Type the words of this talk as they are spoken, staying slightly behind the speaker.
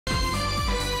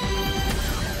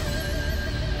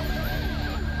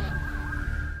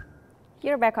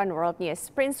You're back on World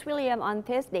News. Prince William on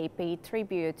Thursday paid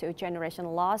tribute to a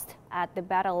generation lost at the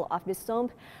Battle of the Somme,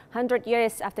 100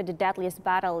 years after the deadliest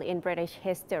battle in British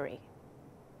history.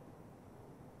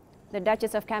 The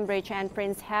Duchess of Cambridge and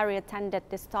Prince Harry attended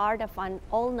the start of an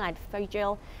all-night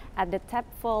vigil at the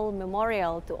Tapful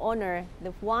Memorial to honor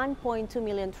the 1.2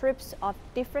 million troops of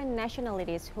different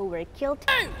nationalities who were killed,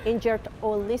 injured,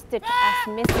 or listed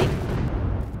as missing.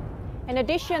 In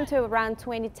addition to around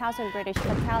 20,000 British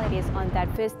fatalities on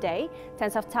that first day,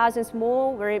 tens of thousands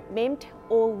more were maimed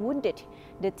or wounded.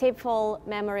 The Tapful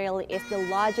Memorial is the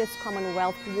largest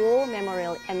Commonwealth War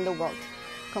memorial in the world,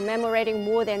 commemorating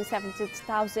more than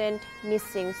 70,000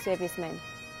 missing servicemen.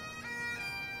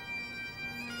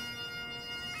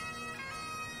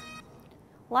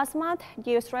 Last month,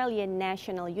 the Australian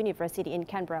National University in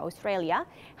Canberra, Australia,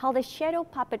 held a shadow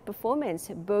puppet performance.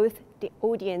 Both the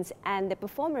audience and the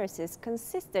performances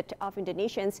consisted of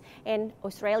Indonesians and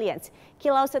Australians.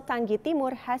 Kilau Setanggi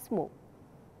Timur has more.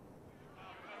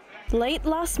 Late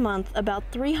last month, about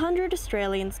 300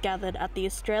 Australians gathered at the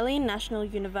Australian National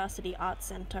University Arts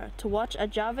Centre to watch a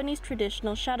Javanese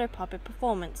traditional shadow puppet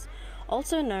performance,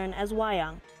 also known as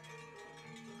Wayang.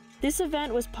 This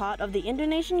event was part of the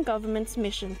Indonesian government's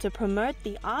mission to promote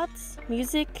the arts,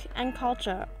 music and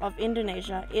culture of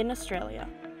Indonesia in Australia.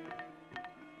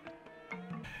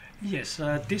 Yes,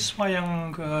 this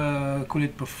Wayang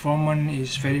kulit performance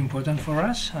is very important for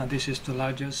us. This is the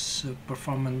largest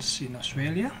performance in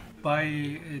Australia. By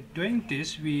doing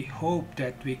this, we hope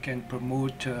that we can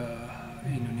promote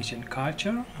Indonesian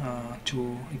culture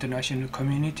to international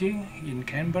community in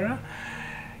Canberra.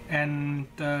 And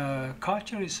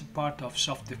culture is a part of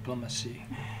soft diplomacy.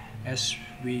 As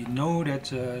we know that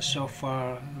so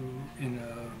far in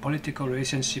a political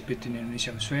relationship between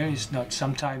Indonesia and Australia is not,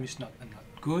 sometimes it's not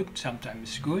good, sometimes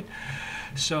it's good.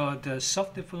 So the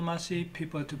soft diplomacy,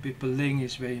 people to people link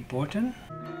is very important.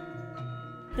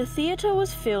 The theatre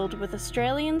was filled with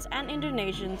Australians and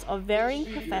Indonesians of varying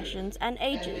professions and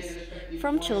ages,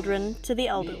 from children to the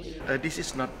elderly. This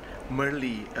is not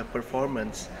merely a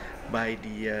performance by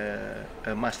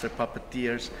the master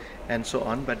puppeteers and so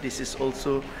on, but this is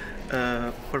also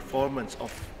a performance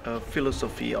of a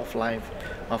philosophy of life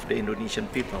of the Indonesian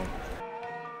people.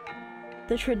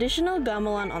 The traditional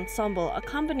gamelan ensemble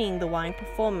accompanying the Wayang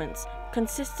performance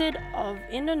consisted of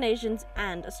Indonesians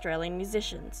and Australian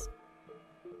musicians.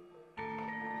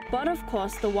 But of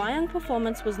course, the Wayang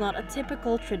performance was not a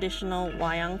typical traditional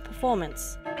Wayang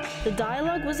performance. The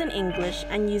dialogue was in English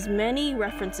and used many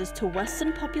references to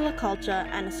Western popular culture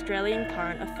and Australian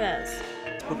current affairs.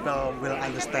 People will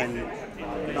understand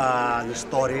the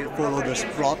story, follow the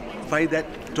plot. By that,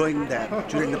 during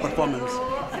the performance,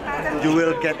 you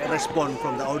will get a response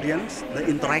from the audience, the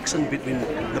interaction between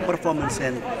the performance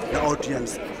and the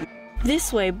audience.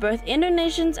 This way, both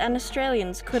Indonesians and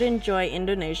Australians could enjoy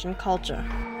Indonesian culture.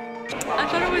 I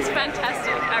thought it was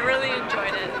fantastic. I really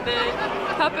enjoyed it.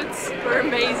 The puppets were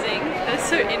amazing. They're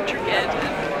so intricate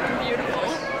and beautiful.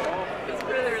 It was a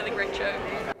really, really great show.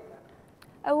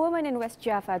 A woman in West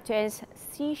Java turns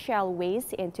seashell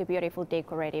waste into beautiful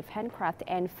decorative handcraft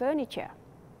and furniture.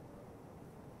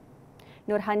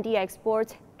 Nurhandia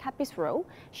exports Capisro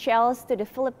shells to the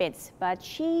Philippines, but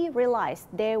she realized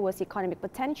there was economic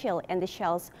potential in the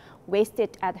shells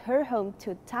wasted at her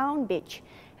hometown beach.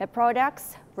 Her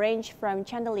products range from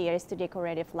chandeliers to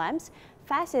decorative lamps,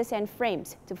 vases and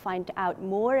frames. To find out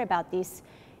more about this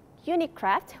unique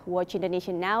craft, watch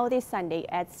Indonesia Now this Sunday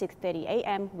at 6:30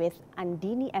 a.m. with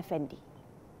Andini Effendi.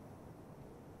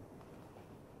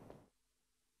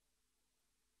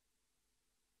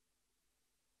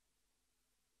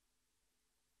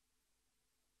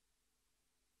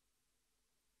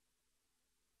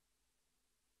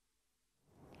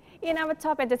 In our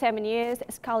top entertainment news,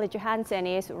 Scarlett Johansson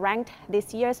is ranked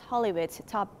this year's Hollywood's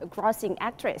top grossing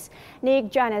actress. Nick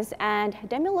Jonas and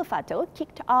Demi Lovato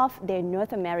kicked off their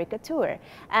North America tour,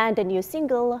 and the new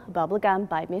single, Bubblegum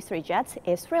by Mystery Jets,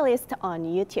 is released on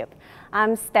YouTube.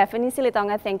 I'm Stephanie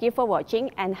Silitonga. Thank you for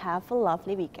watching and have a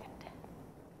lovely weekend.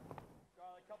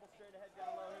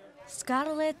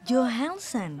 Scarlett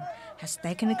Johansson has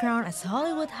taken the crown as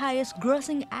Hollywood's highest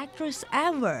grossing actress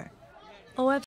ever. A